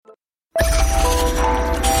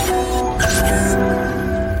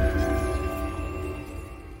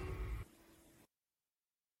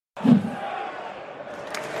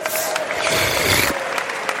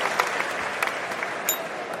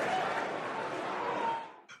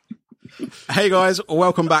Hey guys,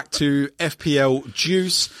 welcome back to FPL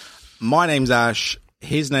Juice. My name's Ash.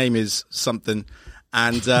 His name is something,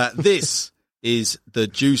 and this is the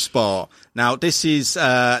Juice Bar. Now, this is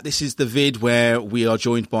the vid where we are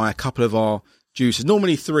joined by a couple of our juicers.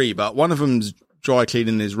 Normally 3, but one of them's dry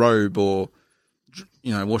cleaning his robe or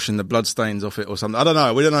washing the bloodstains off it or something. I don't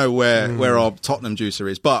know. We don't know where our Tottenham juicer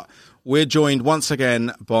is, but we're joined once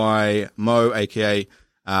again by Mo, aka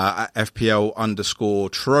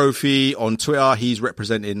FPL_trophy on Twitter. He's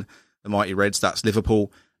representing the Mighty Reds. That's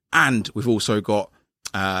Liverpool. And we've also got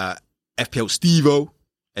FPL Stevo,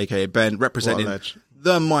 aka Ben, representing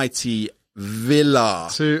the Mighty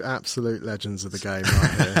Villa. 2 absolute legends of the game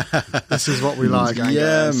right here. This is what we like.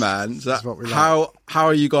 Yeah, man. So how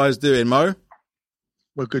are you guys doing, Mo?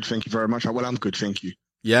 Well, good, thank you very much. Well, I'm good, thank you.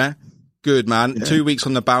 Yeah? Good, man. Yeah. 2 weeks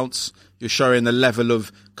on the bounce. You're showing the level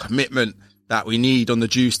of commitment that we need on the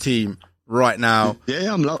Juice team right now.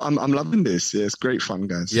 Yeah, I'm loving this. Yeah, it's great fun,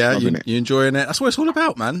 guys. Yeah, you enjoying it? That's what it's all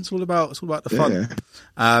about, man. It's all about the fun.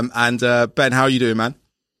 Yeah. And Ben, how are you doing, man?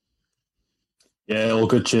 Yeah, all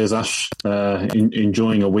good. Cheers, Ash.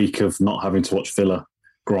 Enjoying a week of not having to watch Villa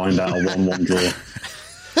grind out a 1-1 draw.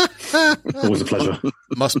 Always a pleasure.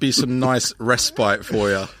 Must be some nice respite for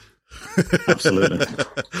you. Absolutely.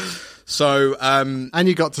 So, and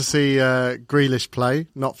you got to see Grealish play,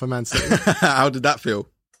 not for Man City. How did that feel?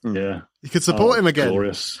 Yeah. You could support him again.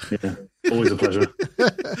 Glorious. Yeah. Always a pleasure.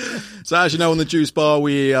 So, as you know, on the Juice Bar,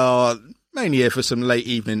 we are mainly here for some late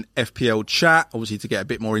evening FPL chat, obviously to get a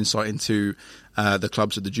bit more insight into the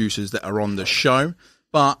clubs of the juicers that are on the show.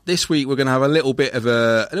 But this week we're going to have a little bit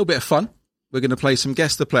of fun. We're going to play some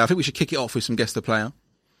Guess the Player. I think we should kick it off with some Guess the Player.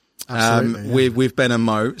 Absolutely, with Ben and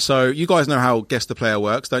Mo. So you guys know how Guess the Player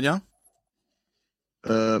works, don't you?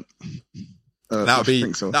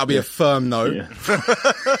 That'll be a firm no. Yeah.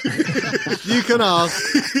 You can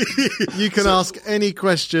ask any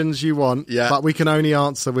questions you want, but we can only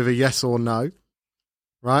answer with a yes or no.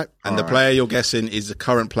 Right? And the player you're guessing is the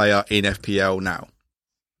current player in FPL now.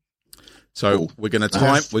 So we're going to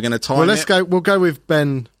time. We're going to time. Well, let's go. We'll go with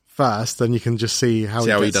Ben first, then you can just see how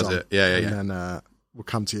he does on. it. Yeah. And then we'll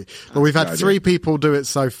come to you. But we've had 3 people do it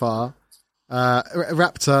so far.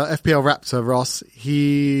 FPL Raptor Ross,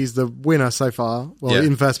 he's the winner so far. Well,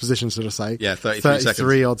 in first position, should I say? Yeah,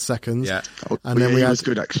 33 odd seconds. Yeah, and then he was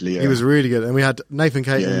good actually. Yeah. He was really good. And we had Nathan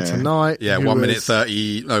Caton tonight. Yeah, 1 minute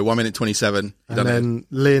 1 minute 27. And then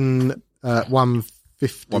Lynn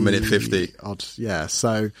 1:50. 1 minute 50 odd. Yeah,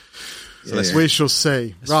 so we shall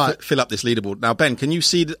see. Right, fill up this leaderboard now. Ben, can you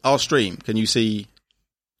see our stream? Can you see,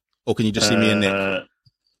 or can you just see me and Nick?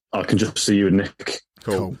 I can just see you and Nick.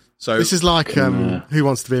 Cool. So this is like Who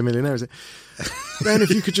Wants to Be a Millionaire, is it? Ben,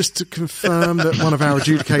 if you could just confirm that one of our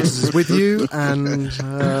adjudicators is with you, and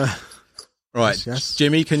right, yes.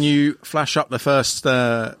 Jimmy, can you flash up the first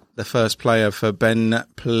player for Ben,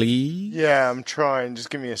 please? Yeah, I'm trying.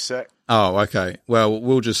 Just give me a sec. Oh, okay. Well,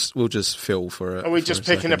 we'll just fill for it. Are we just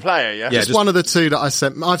picking a player? Yeah. Just one of the 2 that I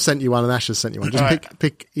sent. I've sent you one, and Ash has sent you one. Just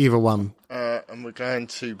pick either one. And we're going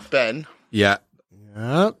to Ben. Yeah.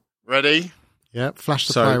 Ready? Yeah, flash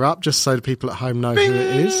the player up just so the people at home know who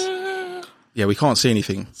it is. Yeah, we can't see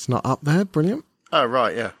anything. It's not up there. Brilliant. Oh,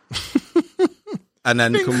 right, yeah. And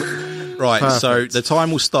then, Perfect. So the time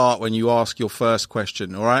will start when you ask your first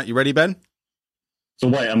question. All right, you ready, Ben? So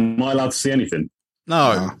wait, am I allowed to see anything?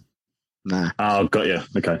 No. Nah. Oh, got you.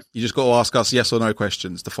 Okay. You just got to ask us yes or no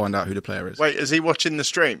questions to find out who the player is. Wait, is he watching the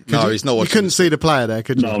stream? No, he's not watching. You couldn't see the player there,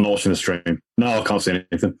 could you? No, I'm not watching the stream. No, I can't see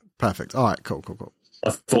anything. Perfect. All right, cool. I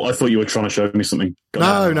thought you were trying to show me something.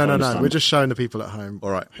 No. We're just showing the people at home. All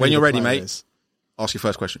right. When you're ready, mate, ask your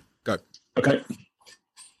first question. Go. Okay.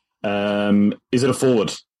 Is it a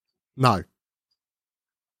forward? No.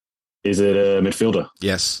 Is it a midfielder?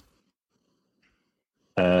 Yes.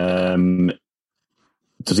 Does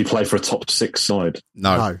he play for a top 6 side?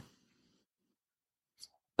 No.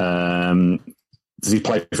 Does he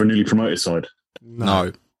play for a newly promoted side?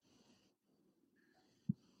 No.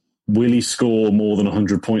 Will he score more than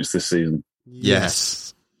 100 points this season?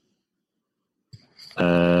 Yes. It's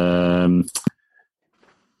a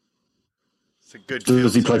good.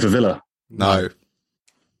 Does he play for Villa? No.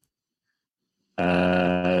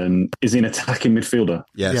 Is he an attacking midfielder?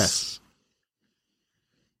 Yes.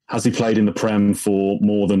 Has he played in the Prem for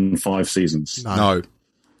more than 5 seasons? No.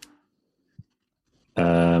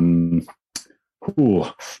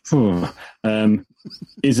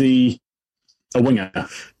 Is he a winger?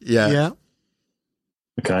 Yeah.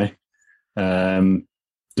 Okay.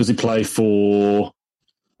 Does he play for...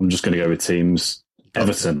 I'm just going to go with teams.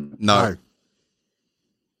 Everton? No.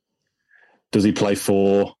 Does he play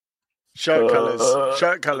for... Shirt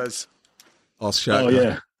colours. Ask Shaka. Oh,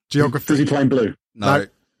 yeah. Geography. Does he play in blue? No.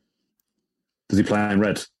 Does he play in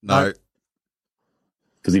red? No.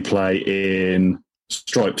 Does he play in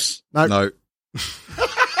stripes? No. No.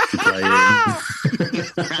 Does he play in...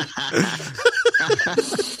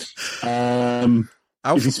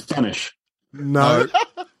 Is he Spanish? No.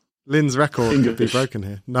 Lynn's record could be English. broken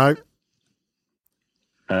here. No.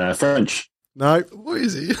 French? No. What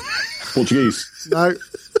is he? Portuguese? No.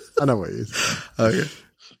 I know what it is. Okay.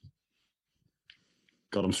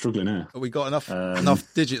 God, I'm struggling here. We got enough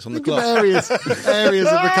digits on the Think of clock. areas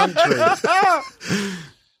of the country.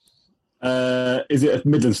 Is it a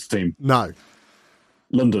Midlands team? No.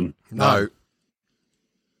 London? No.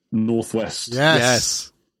 Northwest?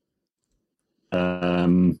 Yes.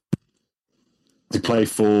 Does he play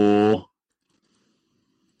for...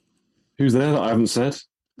 Who's there that I haven't said?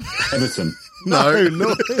 Everton? No.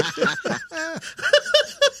 No.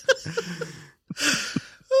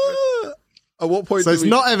 At what point? So it's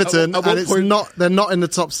not Everton, at what and it's point- not. They're not in the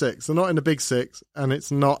top six. They're not in the big six, and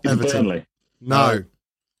it's not Is it Everton. Burnley? No.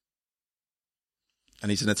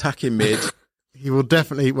 And he's an attacking mid. He will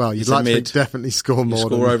definitely. Well, you'd He's a like to mid. definitely score more. Score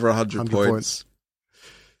than over 100 points.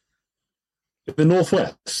 The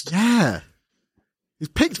Northwest? Yeah, he's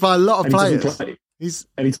picked by a lot of And he players. doesn't play, He's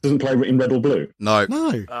and he doesn't play in red or blue? No.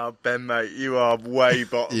 no. Oh, Ben, mate, you are way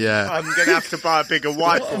bottom. Yeah. I'm going to have to buy a bigger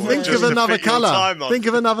whiteboard. Think just of to another fit your colour. time on. Think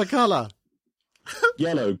of another colour.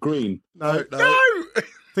 Yellow, green. No. No!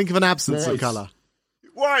 Think of an absence of White. colour.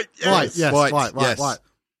 White, yes. White. Yes. White, White. yes. White.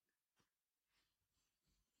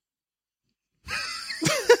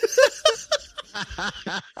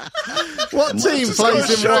 What team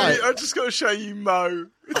plays in white? I just got to show you Mo.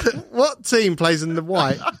 What team plays in the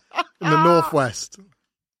white in the northwest?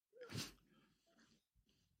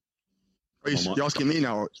 You're asking me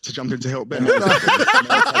now to jump in to help Ben. No.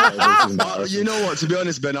 You know what? To be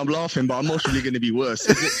honest, Ben, I'm laughing, but I'm mostly going to be worse.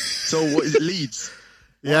 So what is it? Leeds?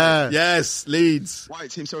 Yeah. Yes, Leeds. White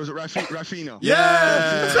team. So is it Rafinha?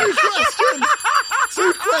 Yeah.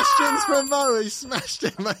 Two questions from Mo. He smashed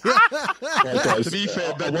it, mate. Right, guys, To be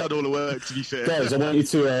fair, Ben did all the work. To be fair, guys, I want you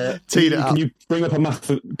to Teed it up. can you bring up a map?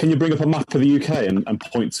 Can you bring up a map of the UK and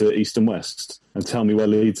point to east and west and tell me where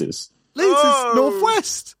Leeds is? Leeds Oh. is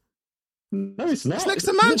northwest. No, it's not. It's next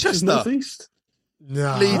to Leeds is Manchester. northeast.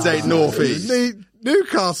 No. Leeds ain't northeast.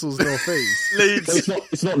 Newcastle's northeast. So Leeds.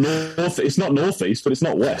 it's not north. It's not northeast, but it's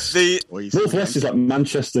not west. The Northwest is like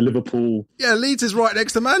Manchester, Liverpool. Yeah, Leeds is right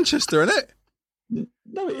next to Manchester, isn't it?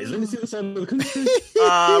 No, it isn't. It's the other side of the country.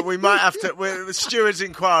 we might have to. With Steward's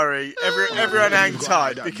inquiry, everyone hang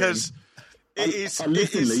tight because it is. I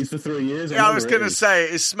lived it in is- Leeds for 3 years. Yeah, I was going to say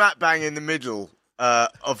it is smack bang in the middle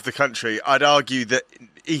of the country. I'd argue that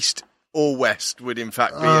east or west would in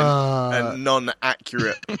fact be a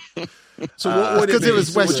non-accurate. So what would it because be? it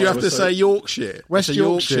was West Would you have to Yorkshire. say Yorkshire? West It's a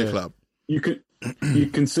Yorkshire Yorkshire. club. You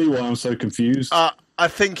can see why I'm so confused. I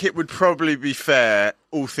think it would probably be fair,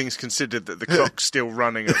 all things considered, that the clock's still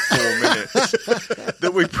running at 4 minutes,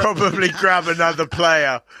 that we probably grab another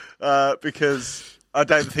player because I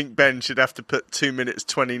don't think Ben should have to put 2 minutes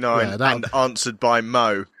 29 Yeah, that- and answered by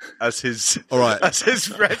Mo as his All right. as his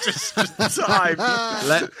registered time.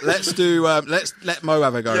 Let's do. Let's let Mo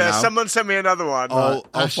have a go Yeah, now. someone send me another one. I'll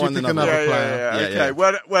Ash, you find pick another. another yeah, player. yeah. Yeah, Okay,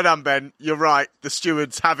 yeah. well done, Ben. You're right. The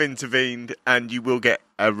stewards have intervened, and you will get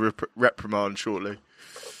a reprimand shortly.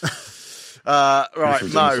 Right,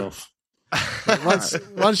 Mo.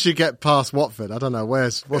 Once you get past Watford, I don't know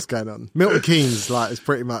what's going on. Milton Keynes is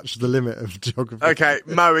pretty much the limit of geography. Okay,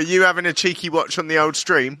 Mo, are you having a cheeky watch on the old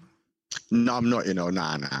stream? no, I'm not. Nah.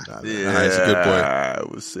 Yeah, he's a good boy.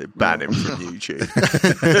 We'll ban him from YouTube.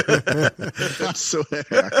 I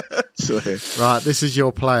swear. Right, this is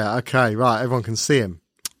your player. Okay, right, everyone can see him.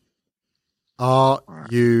 Are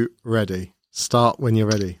you ready? Start when you're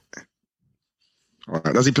ready. All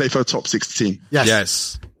right. Does he play for a top 6 team? Yes.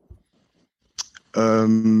 Yes.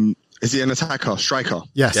 Is he an attacker, striker?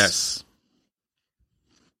 Yes. Yes.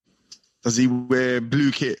 Does he wear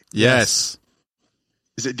blue kit? Yes.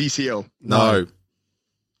 Is it DCL? No.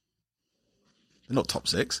 They're not top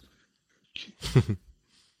 6.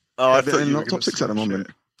 I They're not top 6 at the moment.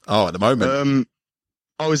 Oh, at the moment.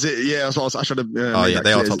 Is it? Yeah, I should have. Oh, yeah,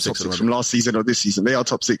 they are top six at the moment. from last season or this season. They are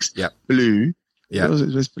top 6. Yep. Blue. Yeah. What was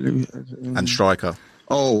it? Where's blue? And striker.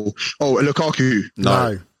 Oh, Lukaku.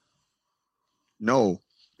 No. No.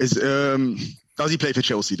 Does he play for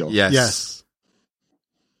Chelsea though? Yes. Yes.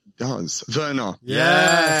 Does. Werner.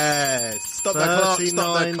 Yes. Stop that clock. Stop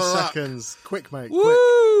that 39 clock. seconds. Quick, mate. Quick.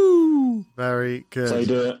 Woo! Very So you good.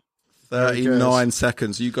 do it. 39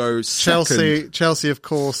 seconds. You go second. Chelsea, of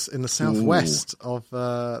course, in the southwest of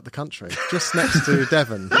the country, just next to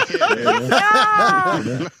Devon.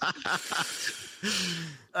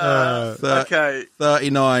 Okay.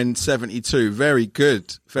 39.72. Very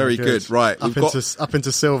good. Very good. Right. Up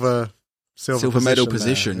into silver medal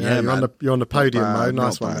position. Yeah, you're on the podium, Mo.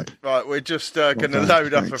 Nice one. Bad. Right, we're just going to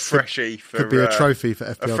load up a freshie for could be a trophy for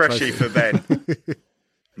FPL. A freshie for Ben.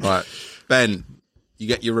 Right, Ben, you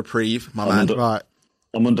get your reprieve, my man. Right.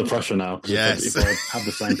 I'm under pressure now. Yes. If I have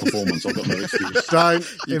the same performance, I've got no excuse. Don't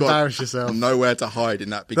embarrass yourself. Nowhere to hide in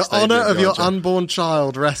that big The stadium. honour of your unborn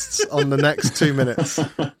child rests on the next 2 minutes.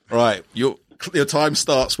 Right, your time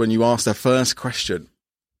starts when you ask the first question.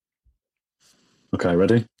 Okay,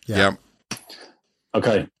 ready? Yeah.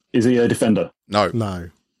 Okay, is he a defender? No. No.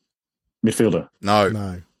 Midfielder? No.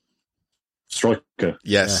 No. Striker?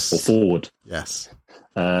 Yes. Or forward? Yes.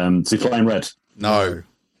 Is he playing red? No.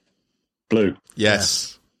 Blue?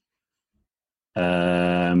 Yes.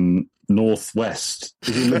 Northwest?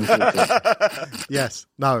 Is he Liverpool? Yes.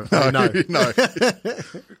 No. No. No.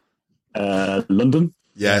 London?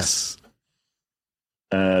 Yes.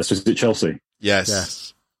 So is it Chelsea? Yes.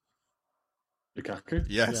 Yes. Lukaku?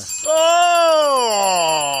 Yes. Oh!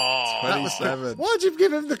 27. Why'd you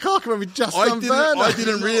give him the cock when we just done Werner? I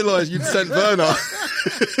didn't realise you'd sent Werner.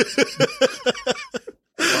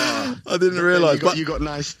 I didn't realise. You got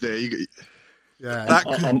nice there.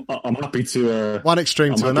 I'm happy to... one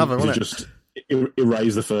extreme to another, wasn't it? Just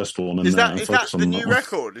erase the first one. And, Is that focus the on new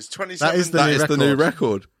record? Is 27? That is the new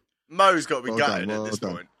record. Mo's got to be Well gutted done, at well this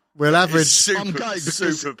done. point. We'll average... I'm gutted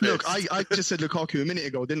because, super look, pissed. I just said Lukaku a minute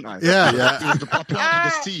ago, didn't I? Yeah. I planted the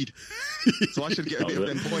seed. So I should get a bit of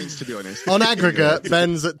them points, to be honest. On aggregate,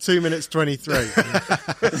 Ben's at 2 minutes 23.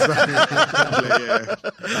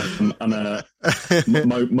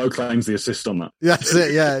 Mo claims the assist on that. That's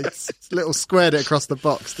it, yeah. It's little squared it across the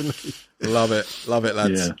box, didn't he? Love it,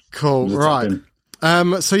 lads. Yeah. Cool, It was a right.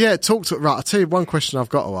 tap-in. So yeah, right, I'll tell you one question I've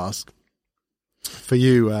got to ask for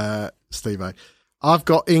you, Steve. I've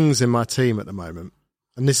got Ings in my team at the moment,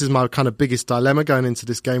 and this is my kind of biggest dilemma going into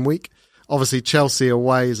this game week. Obviously, Chelsea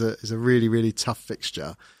away is a really, really tough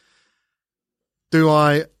fixture. Do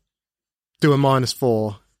I do a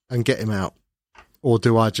 -4 and get him out, or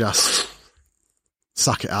do I just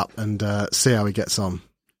suck it up and see how he gets on?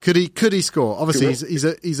 Could he score? Obviously, he's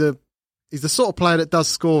the sort of player that does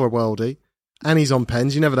score a worldie, and he's on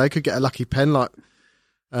pens. You never know; could get a lucky pen like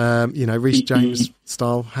Reece James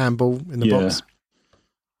style handball in the box.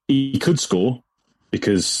 He could score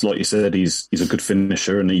because, like you said, he's a good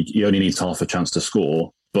finisher and he only needs half a chance to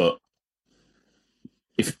score. But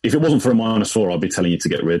if it wasn't for a -4, I'd be telling you to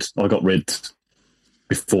get rid. I got rid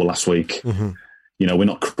before last week. Mm-hmm. We're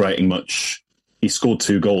not creating much. He scored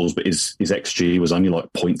 2 goals, but his XG was only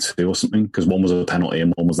like 0.2 or something because one was a penalty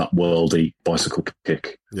and one was that worldy bicycle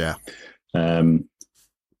kick. Yeah. And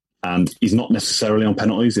he's not necessarily on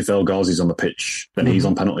penalties. If El Ghazi's on the pitch, then he's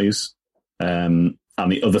on penalties.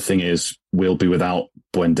 And the other thing is we'll be without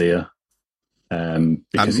Buendia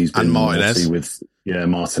because he's been Martinez with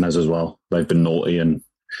Martinez as well. They've been naughty and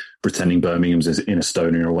pretending Birmingham's in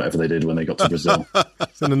Estonia or whatever they did when they got to Brazil.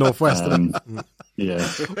 It's in the northwest. Isn't it? Yeah.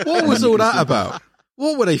 What was all that about?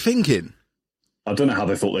 What were they thinking? I don't know how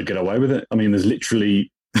they thought they'd get away with it. I mean, there's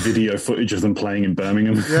literally video footage of them playing in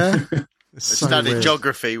Birmingham. Yeah. Studied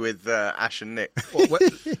geography with Ash and Nick.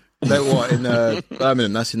 They're what in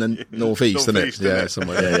Birmingham? That's in the northeast, isn't it? Yeah,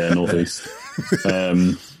 somewhere. Yeah, northeast.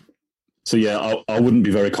 So yeah, I wouldn't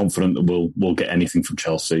be very confident that we'll get anything from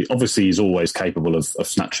Chelsea. Obviously, he's always capable of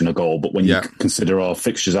snatching a goal, but when you consider our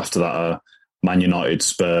fixtures after that are Man United,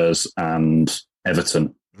 Spurs, and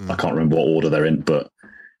Everton, I can't remember what order they're in, but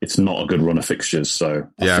it's not a good run of fixtures. So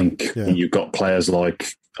I think you've got players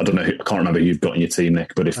like I don't know, I can't remember who you've got in your team,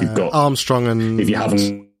 Nick, but if you've got Armstrong and if you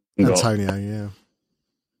haven't got Antonio,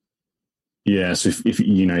 so if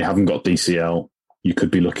you haven't got DCL, you could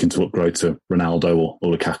be looking to upgrade to Ronaldo or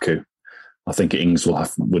Lukaku. I think Ings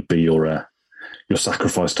would be your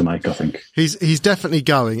sacrifice to make. I think he's definitely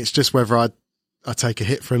going. It's just whether I take a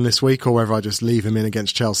hit for him this week or whether I just leave him in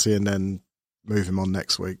against Chelsea and then move him on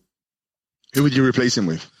next week. Who would you replace him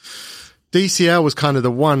with? DCL was kind of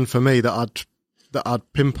the one for me that I'd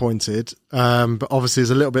pinpointed, but obviously there's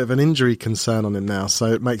a little bit of an injury concern on him now, so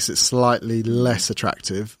it makes it slightly less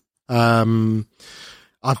attractive. I've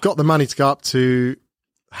got the money to go up to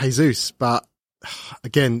Jesus, but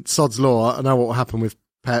again, sod's law. I know what will happen with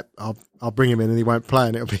Pep. I'll bring him in and he won't play,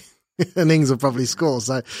 and it'll be and Ings will probably score.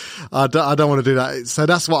 So I don't want to do that. So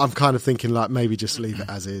that's what I'm kind of thinking. Like maybe just leave it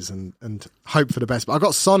as is and hope for the best. But I've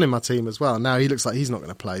got Son in my team as well. Now he looks like he's not going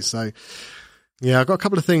to play. So Yeah, I've got a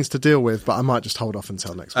couple of things to deal with, but I might just hold off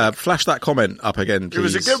until next week. Flash that comment up again, please. It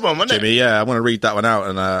was a good one, wasn't Jimmy? it? Yeah, I want to read that one out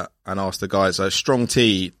and ask the guys. Strong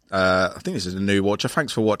T, I think this is a new watcher.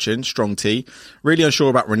 Thanks for watching, Strong T. Really unsure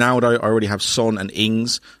about Ronaldo. I already have Son and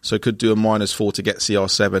Ings, so could do a -4 to get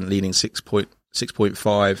CR7, leaning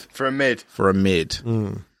 6.5 for a mid.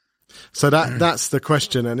 So that's the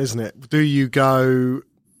question, then, isn't it? Do you go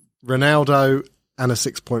Ronaldo and a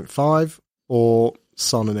 6.5 or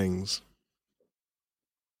Son and Ings?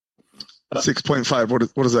 6.5.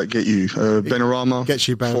 What does that get you? Benrahma Gets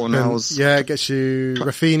you 4 nows. Yeah, gets you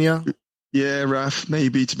Rafinha. Yeah, Raf,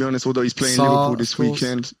 maybe, to be honest, although he's playing Sarr, Liverpool this of course.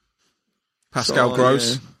 weekend. Pascal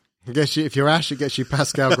Gross. It gets you, if you're Ash, it gets you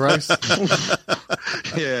Pascal Gross.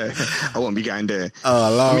 Yeah, I won't be going there.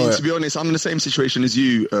 I mean, to be honest, I'm in the same situation as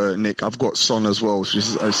you, Nick. I've got Son as well, which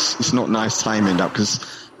is it's not nice timing that, because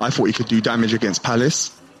I thought he could do damage against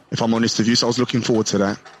Palace, if I'm honest with you. So I was looking forward to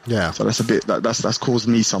that. Yeah. So that's a bit that's caused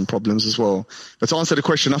me some problems as well. But to answer the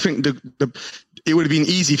question, I think it would have been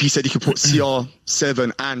easy if he said he could put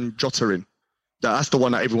CR7 and Jota in. That's the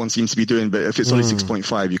one that everyone seems to be doing. But if it's only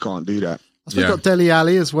 6.5, you can't do that. So we've got Dele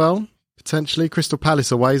Alli as well, potentially. Crystal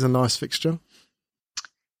Palace away is a nice fixture.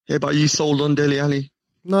 Yeah, but are you sold on Dele Alli?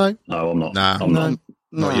 No. No, I'm not. Nah. I'm not.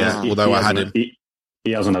 Not yet, although I had him.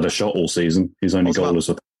 He hasn't had a shot all season. His only goal is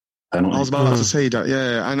a penalty. I was about to say that,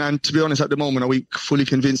 yeah. And to be honest, at the moment, are we fully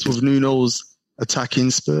convinced with Nuno's attacking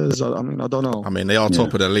Spurs? I mean, I don't know. I mean, they are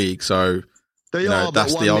top of the league, so they are.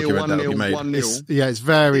 That's the argument that will be made. 1-0. It's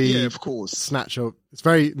very yeah, of course. snatch up. It's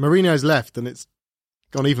very Mourinho's left, and it's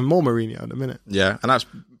gone even more Mourinho in a minute. Yeah, and that's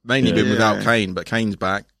mainly been without Kane, but Kane's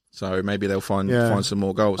back, so maybe they'll find some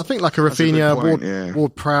more goals. I think like a Rafinha,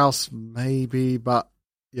 Ward-Prowse, maybe, but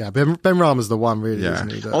yeah, Benrahma's the one, really,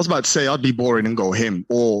 isn't he? I was about to say I'd be boring and go him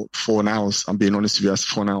or 4 nows. I'm being honest with you, that's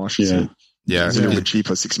 4 now, I should say. Yeah, it's a little bit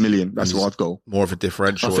cheaper, 6 million. That's where I'd go. More of a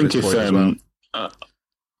differential. I think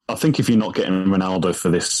I think if you're not getting Ronaldo for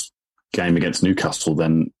this game against Newcastle,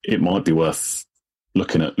 then it might be worth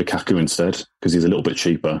looking at Lukaku instead, because he's a little bit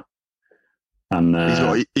cheaper. And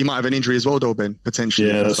he might have an injury as well, though, Ben, potentially.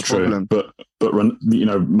 Yeah, that's true. Problem. But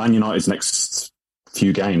Man United's next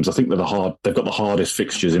few games, I think they've got the hardest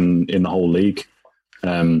fixtures in the whole league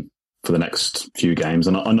for the next few games.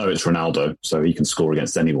 And I know it's Ronaldo, so he can score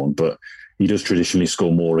against anyone, but he does traditionally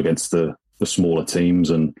score more against the smaller teams.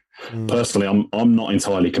 And personally, I'm not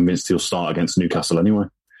entirely convinced he'll start against Newcastle anyway,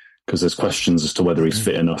 because there's questions as to whether he's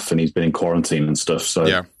fit enough, and he's been in quarantine and stuff.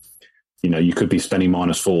 So, you could be spending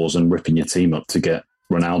 -4s and ripping your team up to get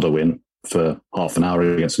Ronaldo in for half an hour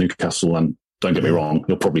against Newcastle. And don't get me wrong,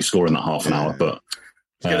 he'll probably score in that half an hour, but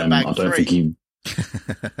I don't think he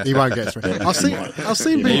won't get through. I've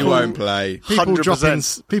seen people. He won't play.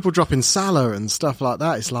 People dropping Salah and stuff like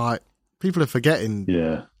that. It's like people are forgetting.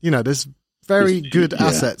 Yeah, there's very good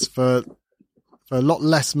assets for a lot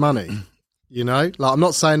less money. Like, I'm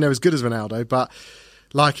not saying they're as good as Ronaldo, but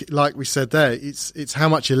like we said there, it's how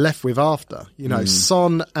much you're left with after.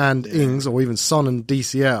 Son and Ings, or even Son and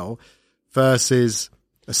DCL versus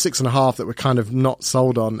a 6.5 that we're kind of not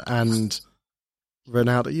sold on, and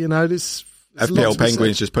Ronaldo. This FPL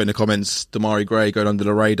Penguins just put in the comments, Damari Gray going under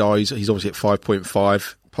the radar. He's obviously at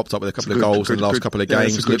 5.5. Popped up with a couple of goals in the last couple of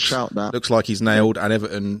games. That's a good shout, that. Looks like he's nailed. And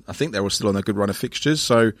Everton, I think they're all still on a good run of fixtures.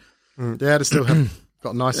 So they still have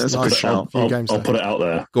got a nice few games. I'll put it out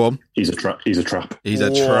there. Go on. He's a trap. He's a trap. He's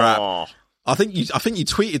a trap. I think you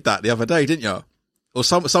tweeted that the other day, didn't you? Or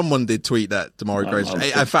someone did tweet that, Damari Gray.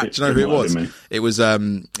 In fact, do you know who it was? It was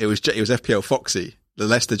FPL Foxy, the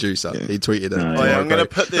Leicester juicer. Yeah. He tweeted it. I'm going to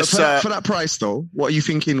put this for that price though. What are you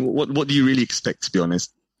thinking? What do you really expect? To be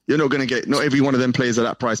honest, you're not going to get. Not every one of them players at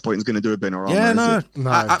that price point is going to do a Benrahma. Yeah, no.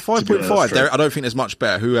 At 5.5, I don't think there's much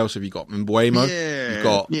better. Who else have you got? Mbuemo. Yeah, you've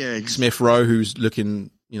got Smith Rowe, who's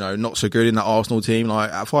looking, not so good in that Arsenal team.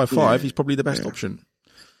 Like at 5.5, he's probably the best option.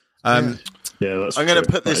 I'm going to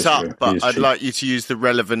put this up, but I'd like you to use the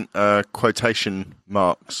relevant quotation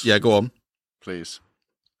marks. Yeah, go on, please.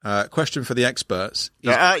 Question for the experts.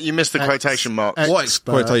 You missed the quotation marks. What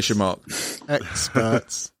quotation mark?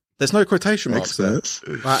 Experts. There's no quotation marks there.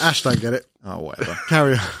 Right, Ash don't get it. Oh, whatever.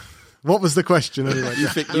 Carry on. What was the question anyway? You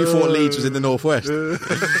thought Leeds was in the northwest? I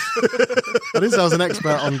didn't say I was an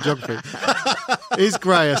expert on geography. Is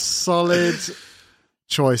Gray a solid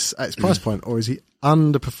choice at its price point, or is he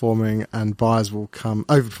underperforming and buyers will come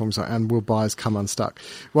overperforming? And will buyers come unstuck?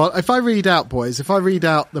 Well, if I read out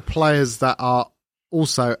the players that are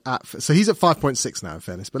also so he's at 5.6 now, in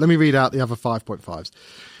fairness, but let me read out the other 5.5s.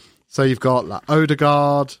 So you've got like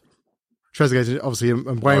Odegaard, Trezeguet, obviously,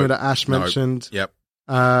 and Wayne that Ash mentioned. Yep.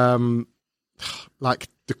 Like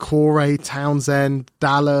Decore, Townsend,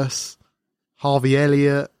 Dallas, Harvey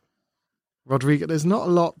Elliott, Rodriguez. There's not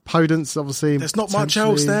a lot. Podence, obviously. There's not much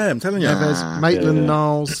else there, I'm telling you. There's Maitland,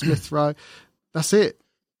 Niles, Smith Rowe. That's it.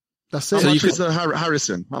 How much is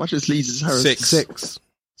Harrison? How much is Leeds' Harrison? 6.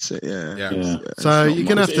 Yeah. So you're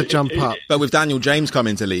going to have to jump up. But with Daniel James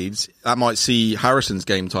coming to Leeds, that might see Harrison's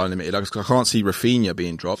game time limited. I can't see Rafinha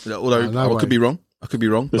being dropped. Although I could be wrong.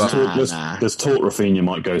 There's talk Rafinha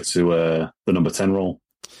might go to the number 10 role.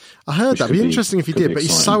 I heard that. It'd be interesting if he did, but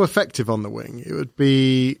he's so effective on the wing. It would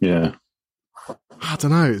be... Yeah. I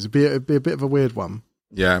don't know. It'd be a bit of a weird one.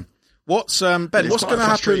 Yeah. What's Ben? What's going to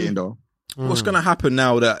happen? What's going to happen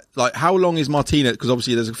now that, like, how long is Martinez? Because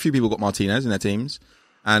obviously there's a few people got Martinez in their teams.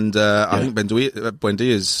 And I think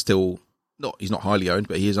Buendia is still he's not highly owned,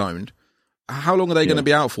 but he is owned. How long are they going to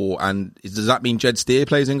be out for? And does that mean Jed Steer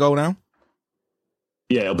plays in goal now?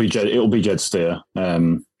 Yeah, it'll be Jed Steer.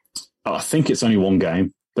 I think it's only one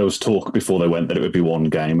game. There was talk before they went that it would be one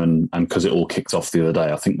game, and because it all kicked off the other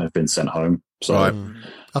day, I think they've been sent home. So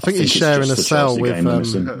I think he's sharing a cell with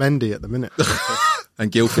Mendy at the minute.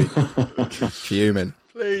 And Gylfi. Fuming.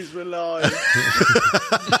 Please, we're live.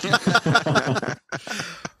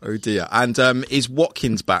 Oh dear. And is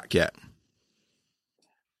Watkins back yet?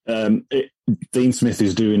 Dean Smith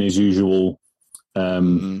is doing his usual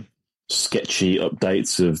sketchy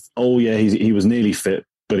updates of, he was nearly fit,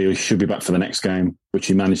 but he should be back for the next game, which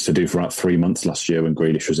he managed to do for about 3 months last year when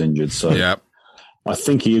Grealish was injured. So I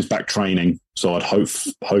think he is back training. So I'd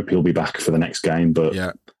hope he'll be back for the next game, but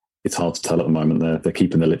it's hard to tell at the moment. They're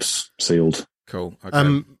keeping their lips sealed. Cool.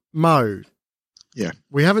 Okay. Mo. Yeah.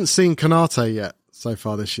 We haven't seen Konate yet so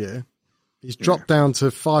far this year. He's dropped down to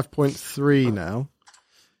 5.3 now. Do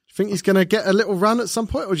you think he's going to get a little run at some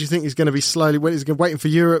point, or do you think he's going to be slowly waiting for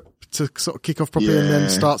Europe to sort of kick off properly and then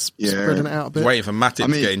start spreading it out a bit? Waiting for Matip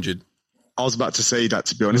to get injured. I was about to say that,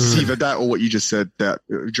 to be honest. It's either that or what you just said, that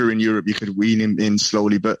during Europe you could wean him in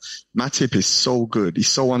slowly. But Matip is so good. He's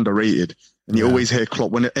so underrated. And you always hear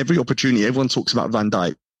Klopp, when every opportunity, everyone talks about Van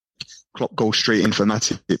Dijk. Klopp goes straight in for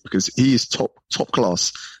Matip because he is top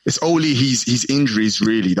class. It's only his injuries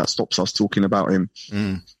really that stops us talking about him.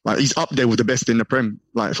 Like, he's up there with the best in the Prem.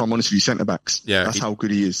 Like, if I'm honest with you, centre backs. Yeah, that's how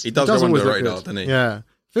good he is. He does go under the radar, doesn't he? Yeah,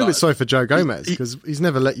 I feel a bit sorry for Joe Gomez because he's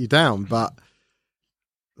never let you down, but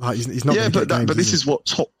like he's not. Yeah, but this is what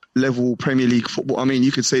top level Premier League football. I mean,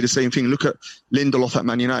 you could say the same thing. Look at Lindelof at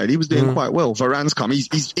Man United. He was doing quite well. Varane's come.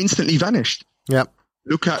 He's instantly vanished. Yeah.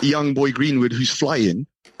 Look at young boy Greenwood, who's flying.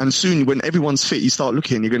 And soon, when everyone's fit, you start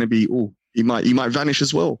looking, you're going to be, he might vanish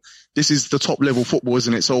as well. This is the top level football,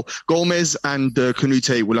 isn't it? So Gomez and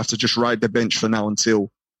Kanute will have to just ride the bench for now until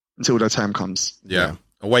their time comes. Yeah.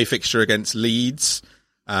 Away fixture against Leeds.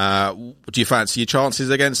 Do you fancy your chances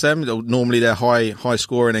against them? Normally they're high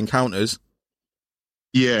scoring encounters.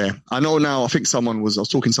 Yeah, I know now. I think I was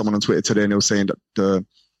talking to someone on Twitter today and they were saying that the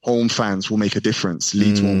home fans will make a difference.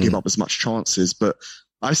 Leeds won't give up as much chances, but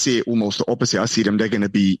I see it almost the opposite. I see they're going to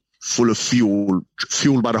be full of fueled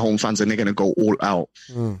by the home fans, and they're going to go all out.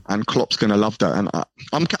 And Klopp's going to love that. And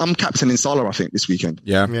I'm captaining Salah, I think, this weekend.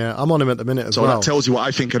 Yeah, I'm on him at the minute as well. So that tells you what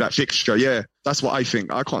I think of that fixture. Yeah, that's what I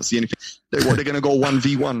think. I can't see anything. They're going to go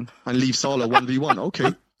 1v1 and leave Salah 1v1.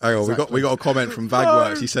 Okay. Hang on, exactly. we got a comment from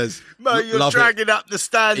Vagworks. He says, Mo, you're dragging up the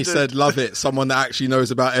standard. He said, love it. Someone that actually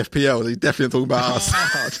knows about FPL. He's definitely talking about us.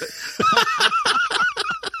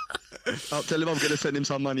 I'll tell him I'm going to send him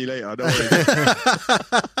some money later. Don't worry.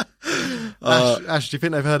 Ash, do you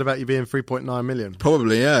think they've heard about you being 3.9 million?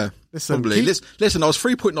 Probably, yeah. Listen, I was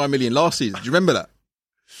 3.9 million last season. Do you remember that?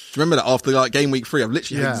 Do you remember that after game week 3? I've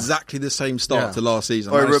literally had exactly the same start to last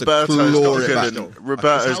season. Roberto's got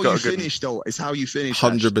a good finish, though. It's how you finish.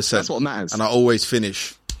 100%. That's what matters. And I always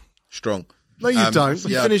finish strong. No, you don't.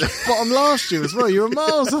 You finished bottom last year as well. You were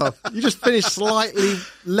miles off. You just finished slightly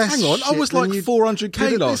less. Hang on, I was like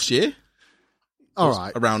 400k last year. All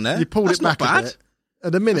right, around there. You pulled it back a bit.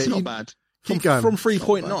 At the minute, that's not bad. Keep going. From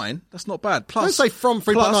 3.9, that's not bad. Plus, don't say from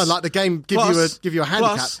 3.9 like the game give you a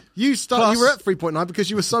handicap. You were at 3.9 because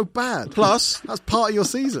you were so bad. Plus, that's part of your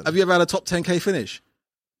season. Have you ever had a top 10k finish?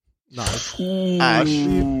 No. Ash,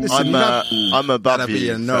 I'm above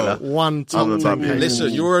you. No. One top 10k.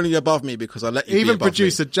 Listen, you're only above me because I let you. Even be above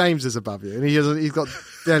producer me. No is above you, and he's got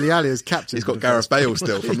Dele Alli as captain. He's got Gareth Bale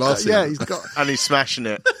still from last season. Yeah, he's got, and he's smashing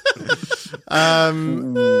it.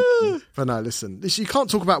 But no, listen, you can't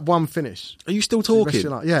talk about one finish. Are you still talking?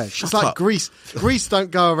 Yeah, it's like Greece. Greece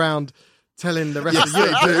don't go around telling the rest of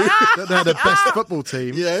Europe that they're the best football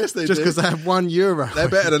team. Yes, they just do. because they have 1 euro. They're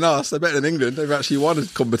better than us. They're better than England. They've actually won a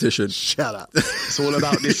competition. Shut up. It's all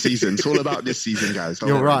about this season. It's all about this season, guys.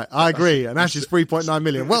 You're right. I agree. And Ash is 3.9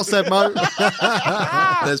 million. Well said, Mo.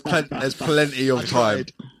 There's plenty of time.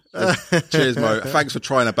 Cheers, Mo. Thanks for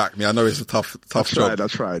trying to back me. I know it's a tough job. I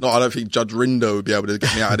tried. No, I don't think Judge Rindo would be able to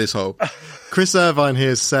get me out of this hole. Chris Irvine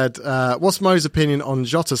here said, what's Mo's opinion on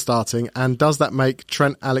Jota starting, and does that make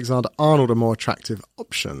Trent Alexander-Arnold a more attractive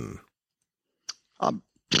option?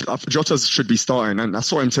 Jota should be starting, and I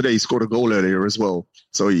saw him today. He scored a goal earlier as well.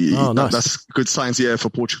 So nice. That's good signs here for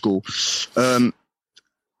Portugal.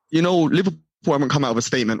 Liverpool haven't come out of a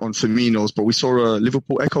statement on Firmino's, but we saw a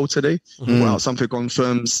Liverpool Echo today. Well, something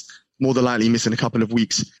confirms more than likely missing a couple of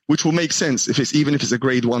weeks, which will make sense even if it's a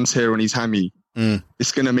grade 1 tear on his hammy.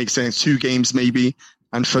 It's going to make sense. 2 games maybe,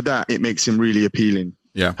 and for that it makes him really appealing.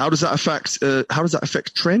 Yeah. How does that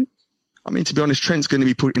affect Trent? I mean, to be honest, Trent's going to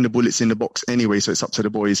be putting the bullets in the box anyway, so it's up to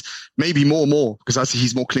the boys. Maybe more, because I see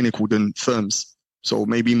he's more clinical than Firms. So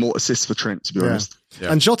maybe more assists for Trent, to be honest.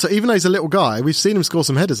 Yeah. And Jota, even though he's a little guy, we've seen him score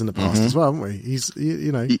some headers in the past as well, haven't we?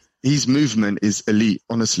 His movement is elite,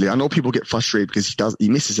 honestly. I know people get frustrated because he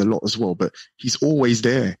misses a lot as well, but he's always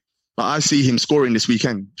there. Like, I see him scoring this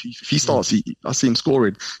weekend. If he starts, I see him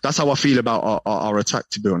scoring. That's how I feel about our attack,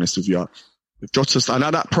 to be honest with you. If Jota's, and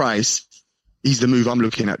at that price, he's the move I'm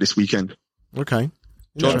looking at this weekend. Okay.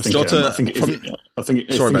 I think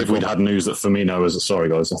if we'd had news that Firmino is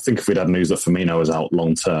if we'd had news that Firmino is out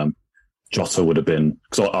long term, Jota would have been,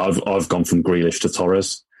 because I've gone from Grealish to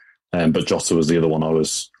Torres, but Jota was the other one I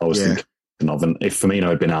was thinking of. And if Firmino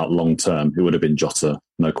had been out long term, it would have been Jota,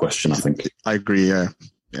 no question. I think I agree. Yeah,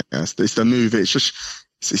 it's the move. It's just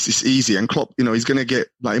it's easy, and Klopp, he's going to get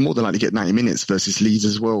more than likely get 90 minutes versus Leeds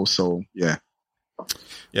as well. So yeah.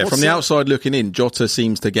 Yeah, from the outside looking in, Jota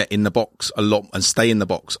seems to get in the box a lot and stay in the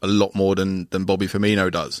box a lot more than Bobby Firmino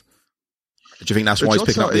does. Do you think that's why he's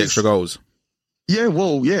picking up the extra goals? Yeah,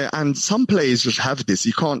 well, yeah, and some players just have this.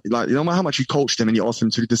 You can't, no matter how much you coach them and you ask them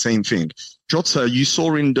to do the same thing. Jota, you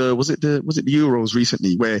saw in was it the Euros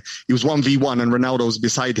recently where he was 1v1 and Ronaldo was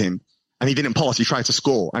beside him and he didn't pass, he tried to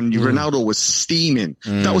score and Ronaldo was steaming.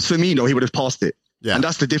 That was Firmino, he would have passed it. Yeah. And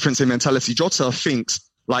that's the difference in mentality. Jota thinks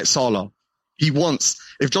like Salah.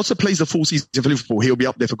 If Jota plays the full season for Liverpool, he'll be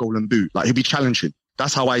up there for Golden Boot. He'll be challenging.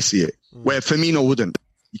 That's how I see it. Where Firmino wouldn't.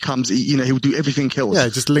 He comes, he'll do everything else. Yeah,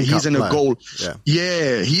 just link He's up in a goal.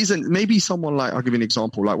 Yeah, he's in, maybe someone I'll give you an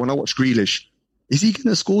example. When I watch Grealish, is he going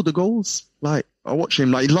to score the goals? I watch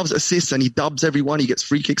him, he loves assists and he dubs everyone. He gets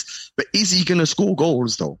free kicks. But is he going to score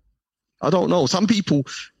goals though? I don't know. Some people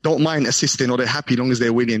don't mind assisting or they're happy as long as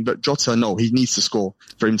they're winning. But Jota, no, he needs to score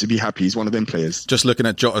for him to be happy. He's one of them players. Just looking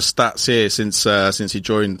at Jota's stats here since he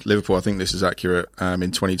joined Liverpool, I think this is accurate.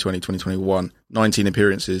 In 2020, 2021, 19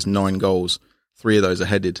 appearances, 9 goals. 3 of those are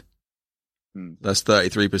headed. That's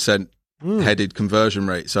 33% headed conversion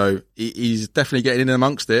rate. So he's definitely getting in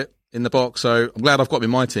amongst it in the box. So I'm glad I've got him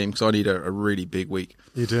in my team because I need a really big week.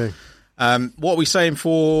 You do. What are we saying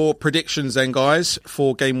for predictions then, guys,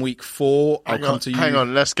 for game week 4? I'll come to you. Hang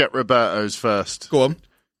on, let's get Roberto's first. Go on.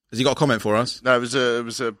 Has he got a comment for us? No, it was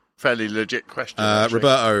a fairly legit question.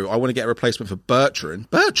 Roberto, I want to get a replacement for Bertrand.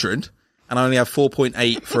 Bertrand? And I only have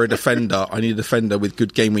 4.8 for a defender. I need a defender with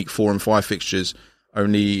good game week 4 and 5 fixtures.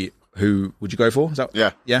 Only who would you go for? Is that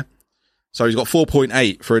yeah? So he's got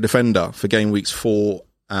 4.8 for a defender for game weeks 4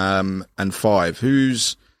 and 5.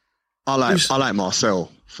 I like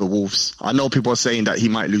Marcel for Wolves. I know people are saying that he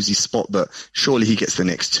might lose his spot, but surely he gets the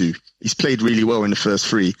next 2. He's played really well in the first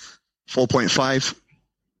 3. 4.5.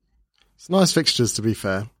 It's nice fixtures, to be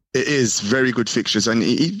fair. It is very good fixtures, and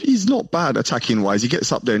he's not bad attacking wise. He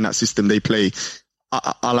gets up there in that system they play.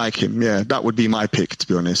 I like him. Yeah, that would be my pick, to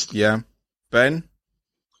be honest. Yeah, Ben.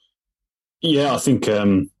 Yeah, I think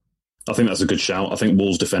that's a good shout. I think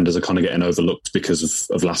Wolves defenders are kind of getting overlooked because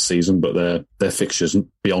of last season, but their fixtures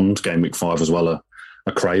beyond game week 5 as well are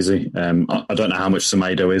crazy. I don't know how much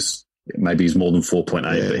Semedo is. Maybe he's more than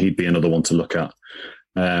 4.8, but he'd be another one to look at.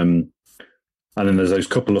 And then there's those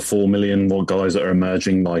couple of 4 million more guys that are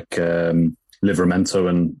emerging, like Livramento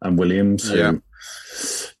and Williams. Who,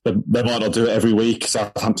 they might not do it every week.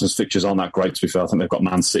 Southampton's fixtures aren't that great, to be fair. I think they've got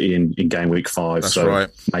Man City in game week 5. That's so right.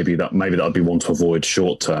 maybe that would be one to avoid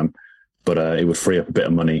short term, but it would free up a bit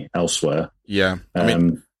of money elsewhere. Yeah. I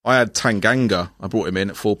mean, I had Tanganga. I brought him in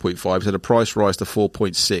at 4.5. He's had a price rise to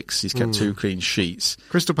 4.6. He's kept 2 clean sheets.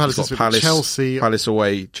 Crystal Palace is with Chelsea. Palace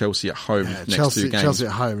away, Chelsea at home next 2 games. Chelsea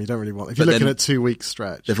at home, you don't really want. If you're looking at 2 week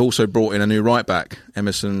stretch. They've also brought in a new right back,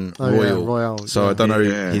 Emerson Royal. So I don't know,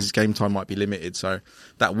 his game time might be limited. So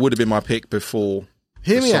that would have been my pick before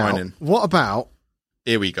Hear me signing. Out. What about...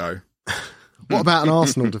 Here we go. What about an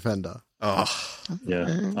Arsenal defender?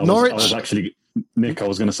 Yeah. Norwich... I was actually... Nick, I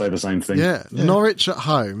was going to say the same thing. Yeah, Norwich at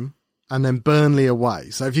home and then Burnley away.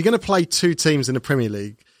 So if you're going to play 2 teams in the Premier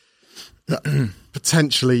League,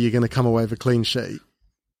 potentially you're going to come away with a clean sheet.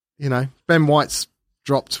 Ben White's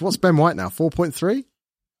dropped. What's Ben White now? 4.3?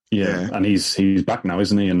 Yeah, and he's back now,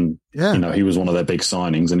 isn't he? And he was one of their big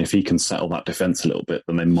signings. And if he can settle that defence a little bit,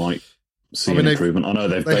 then they might see an improvement. I know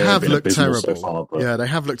they have looked terrible. So far, but they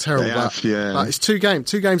have looked terrible. But it's two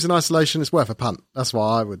games in isolation. It's worth a punt. That's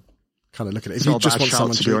why I would kind of look at it. If you just want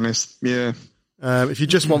someone to be honest, if you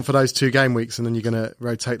just want for those 2 game weeks, and then you're going to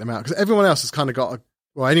rotate them out, because everyone else has kind of got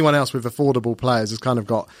anyone else with affordable players has kind of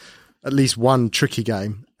got at least one tricky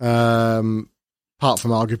game. Apart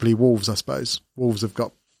from arguably Wolves, I suppose. Wolves have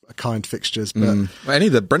got kind fixtures, but any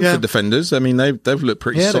of the Brentford defenders, I mean, they've looked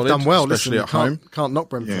pretty solid. They've done well, especially at home. Can't knock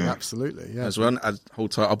Brentford, absolutely. Yeah, as well.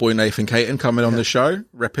 Hold tight, our boy Nathan Caton coming on the show,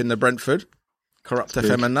 repping the Brentford, Corrupt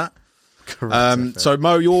FM and that. So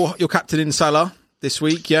Mo, you're captain in Salah this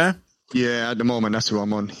week, yeah? Yeah, at the moment that's who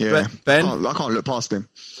I'm on. Yeah, Ben, I can't look past him.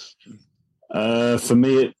 For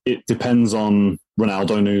me, it depends on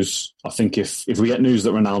Ronaldo news. I think if we get news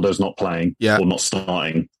that Ronaldo's not playing or not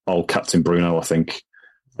starting, I'll captain Bruno, I think.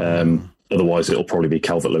 Otherwise, it'll probably be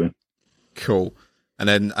Calvert-Lewin. Cool. And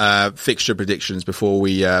then fixture predictions before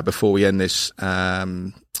we end this.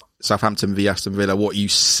 Southampton v Aston Villa. What are you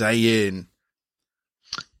saying?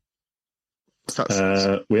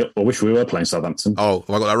 I wish we were playing Southampton. Oh, have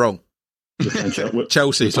I got that wrong?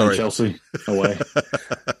 Chelsea, sorry. Chelsea away.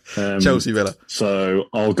 Chelsea Villa. So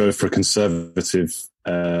I'll go for a conservative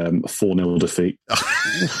 4-0 defeat.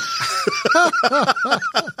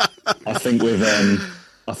 I think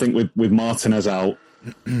with Martinez out,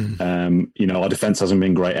 our defence hasn't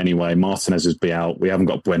been great anyway. Martinez is out. We haven't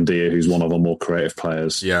got Buendia, who's one of our more creative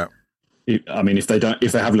players. Yeah. I mean, if they have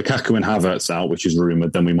Lukaku and Havertz out, which is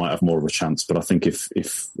rumoured, then we might have more of a chance. But I think if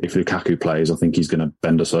Lukaku plays, I think he's going to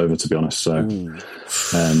bend us over, to be honest. So,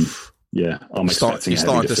 I'm expecting. He's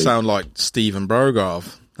starting to sound like Steven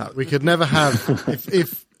Brogarth. We could never have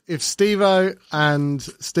if Steve-O and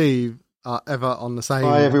Steve are ever on the same.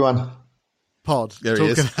 Hi everyone. Pod. There he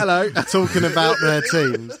is. Hello. Talking about their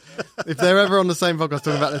teams. If they're ever on the same podcast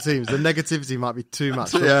talking about their teams, the negativity might be too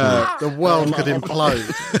much. Yeah. The world could implode.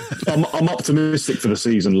 I'm optimistic for the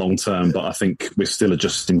season long term, but I think we're still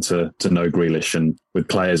adjusting to no Grealish, and with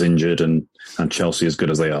players injured and Chelsea as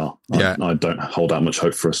good as they are, I don't hold out much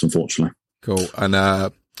hope for us, unfortunately. Cool. And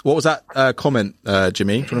what was that comment,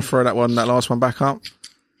 Jimmy? Do you want to throw that last one back up?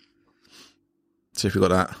 See if we got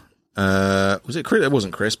that. Was it Chris? It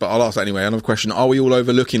wasn't Chris, but I'll ask that anyway. Another question. Are we all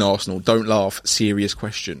overlooking Arsenal? Don't laugh. Serious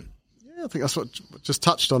question. Yeah, I think that's what just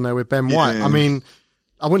touched on there with Ben White. I mean,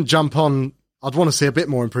 I wouldn't jump on. I'd want to see a bit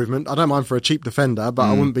more improvement. I don't mind for a cheap defender, but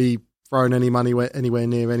I wouldn't be throwing any money anywhere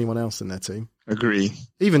near anyone else in their team. Agree.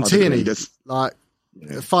 Even Tierney, like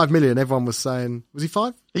 5 million. Everyone was saying, was he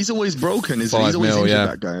 5? He's always broken, isn't he? He's always injured,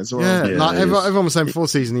 that guy as well. Yeah, like everyone was saying before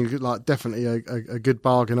season, he was like definitely a good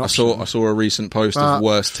bargain option. I saw a recent post of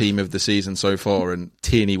worst team of the season so far, and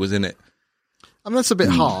Tierney was in it. I mean, that's a bit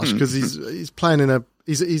harsh because he's playing in a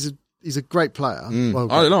he's a great player. Well,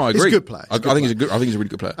 I don't know. I agree. He's a good player. I think he's a really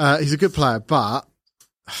good player. He's a good player, but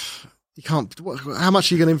you can't. How much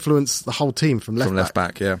are you going to influence the whole team from left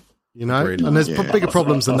back? Yeah. You know, and there's bigger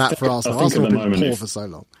problems than that for Arsenal. Arsenal have been poor for so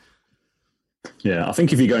long. Yeah, I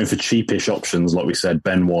think if you're going for cheapish options, like we said,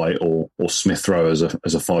 Ben White or Smith Rowe as a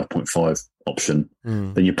 5.5 option,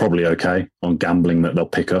 then you're probably okay on gambling that they'll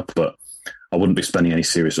pick up. But I wouldn't be spending any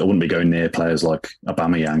serious. I wouldn't be going near players like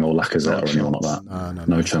Aubameyang or Lacazette or anyone like that.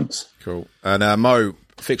 No chance. Cool. And Mo,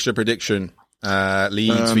 fixture prediction: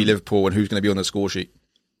 Leeds v Liverpool, and who's going to be on the score sheet?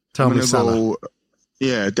 Tell me, Salah.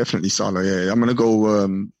 Yeah, definitely Salah. Yeah, I'm going to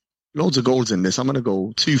go. Loads of goals in this. I'm going to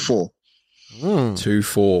go 2-4.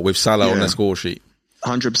 2-4 with Salah on the score sheet.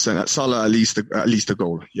 100%. At Salah, at least a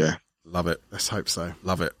goal. Yeah. Love it. Let's hope so.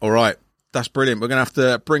 Love it. All right. That's brilliant. We're going to have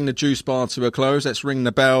to bring the juice bar to a close. Let's ring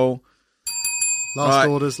the bell. Last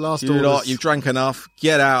orders. You've drank enough.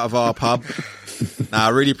 Get out of our pub. I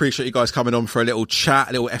really appreciate you guys coming on for a little chat,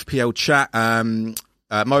 a little FPL chat.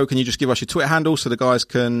 Mo, can you just give us your Twitter handle so the guys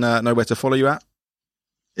can know where to follow you at?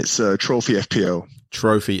 It's Trophy FPL.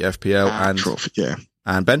 Trophy FPL and Trophy, yeah.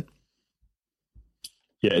 And Ben?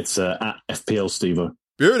 Yeah, it's at FPL Stevo.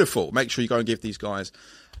 Beautiful. Make sure you go and give these guys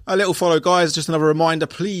a little follow, guys. Just another reminder,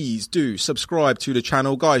 please do subscribe to the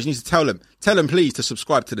channel. Guys, you need to tell them please to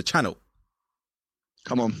subscribe to the channel.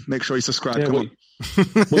 Come on, make sure you subscribe. Yeah, Come on.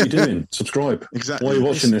 What are you doing? Subscribe. Exactly. Why are you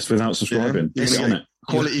watching this without subscribing? Yeah, Get on it.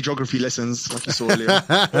 Quality geography lessons, like you saw earlier.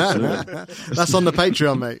 That's on the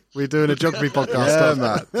Patreon, mate. We're doing a geography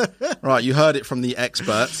podcast. Man. Right, you heard it from the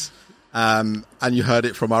experts, and you heard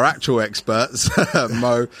it from our actual experts,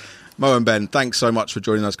 Mo and Ben. Thanks so much for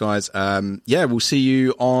joining us, guys. We'll see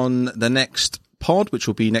you on the next pod, which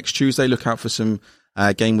will be next Tuesday. Look out for some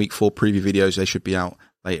Game Week 4 preview videos. They should be out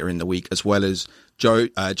later in the week, as well as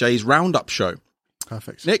Jay's Roundup show.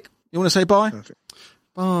 Perfect. Nick, you want to say bye? Perfect.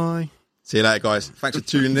 Bye. See you later, guys. Thanks for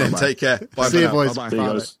tuning in. Bye-bye. Take care. Bye. See for you, now. boys. Bye-bye. See you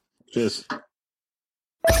guys. Cheers.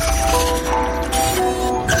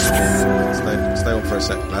 Stay on for a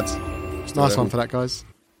sec, lads. Nice one for that, guys.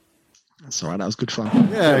 That's all right. That was good fun.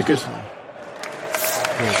 Yeah, good.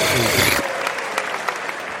 Good.